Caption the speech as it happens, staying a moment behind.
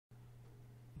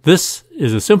This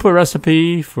is a simple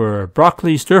recipe for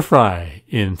broccoli stir fry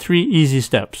in 3 easy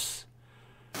steps.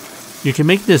 You can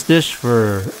make this dish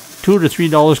for $2 to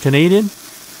 $3 Canadian,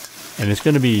 and it's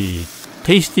going to be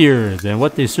tastier than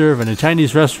what they serve in a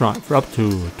Chinese restaurant for up to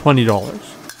 $20.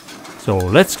 So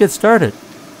let's get started.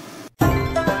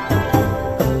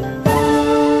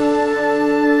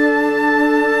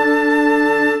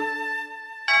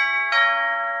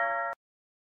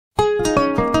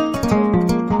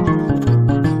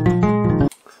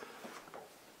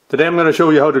 Today I'm going to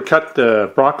show you how to cut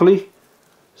the broccoli.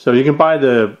 So you can buy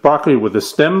the broccoli with the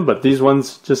stem, but these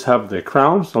ones just have the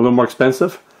crowns, a little more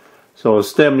expensive. So a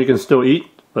stem you can still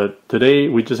eat, but today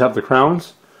we just have the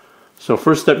crowns. So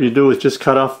first step you do is just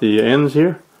cut off the ends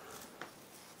here.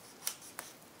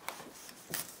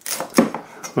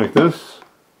 Like this.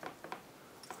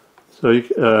 So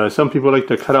you, some people like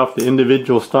to cut off the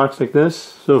individual stalks like this.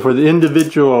 So for the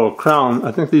individual crown,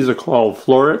 I think these are called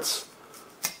florets.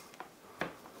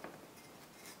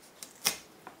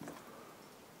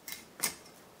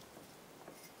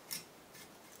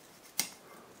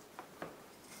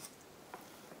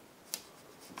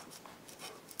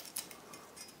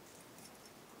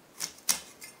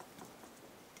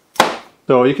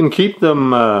 So you can keep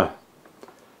them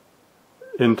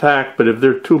intact, but if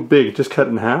they're too big, just cut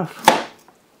in half,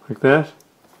 like that.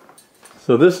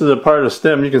 So this is a part of the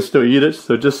stem, you can still eat it,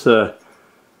 so just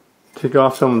take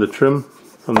off some of the trim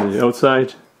from the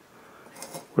outside,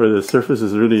 where the surface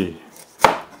is really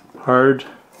hard.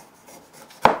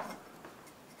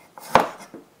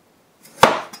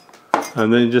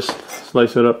 And then you just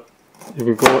slice it up. You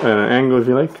can go at an angle if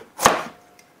you like.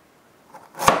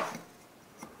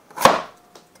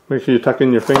 Make sure you tuck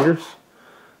in your fingers.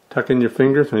 Tuck in your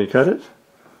fingers when you cut it.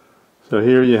 So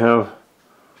here you have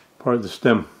part of the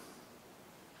stem.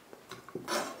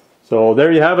 So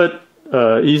there you have it.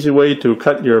 Easy way to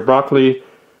cut your broccoli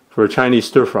for a Chinese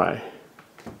stir fry.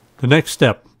 The next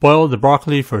step, boil the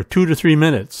broccoli for 2 to 3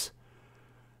 minutes.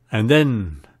 And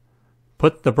then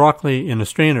put the broccoli in a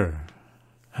strainer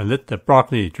and let the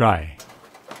broccoli dry.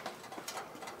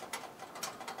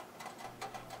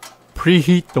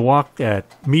 Preheat the wok at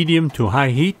medium to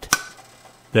high heat,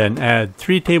 then add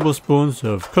 3 tablespoons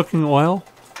of cooking oil,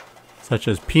 such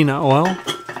as peanut oil,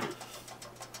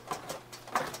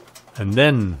 and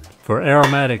then for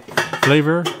aromatic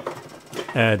flavor,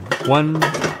 add 1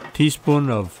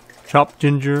 teaspoon of chopped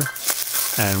ginger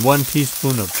and 1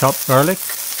 teaspoon of chopped garlic,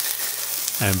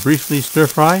 and briefly stir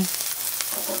fry.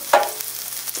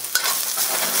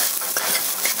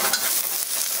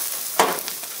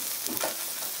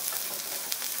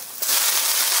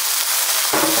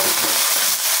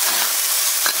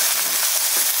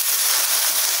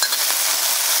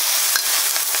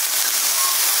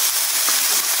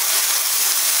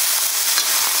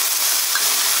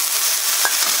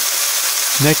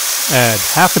 Next, add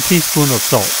half a teaspoon of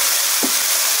salt.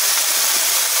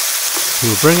 To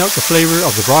bring out the flavor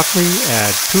of the broccoli, add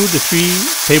 2 to 3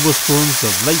 tablespoons of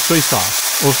light soy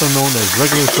sauce, also known as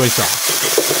regular soy sauce.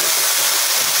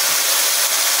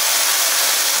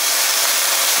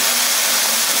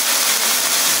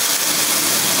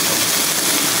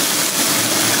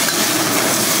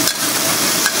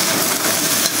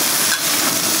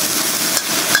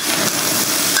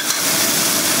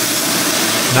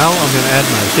 Now I'm going to add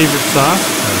my favorite sauce,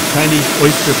 Chinese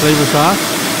oyster flavor sauce.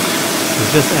 So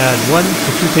just add 1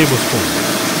 to 2 tablespoons.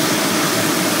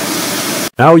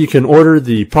 Now you can order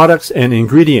the products and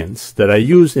ingredients that I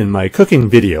use in my cooking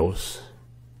videos.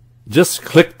 Just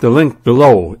click the link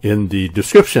below in the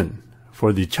description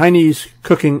for the Chinese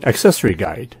cooking accessory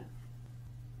guide.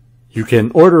 You can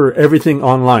order everything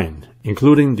online,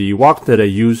 including the wok that I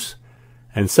use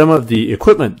and some of the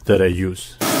equipment that I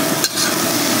use.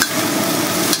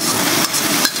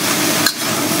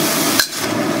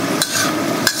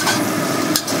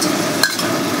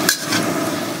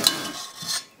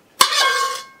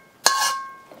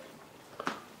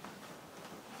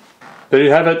 There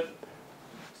you have it,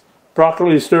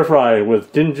 broccoli stir fry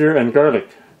with ginger and garlic.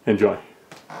 Enjoy.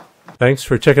 Thanks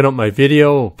for checking out my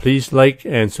video. Please like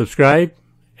and subscribe.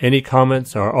 Any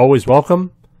comments are always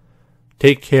welcome.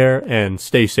 Take care and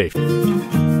stay safe.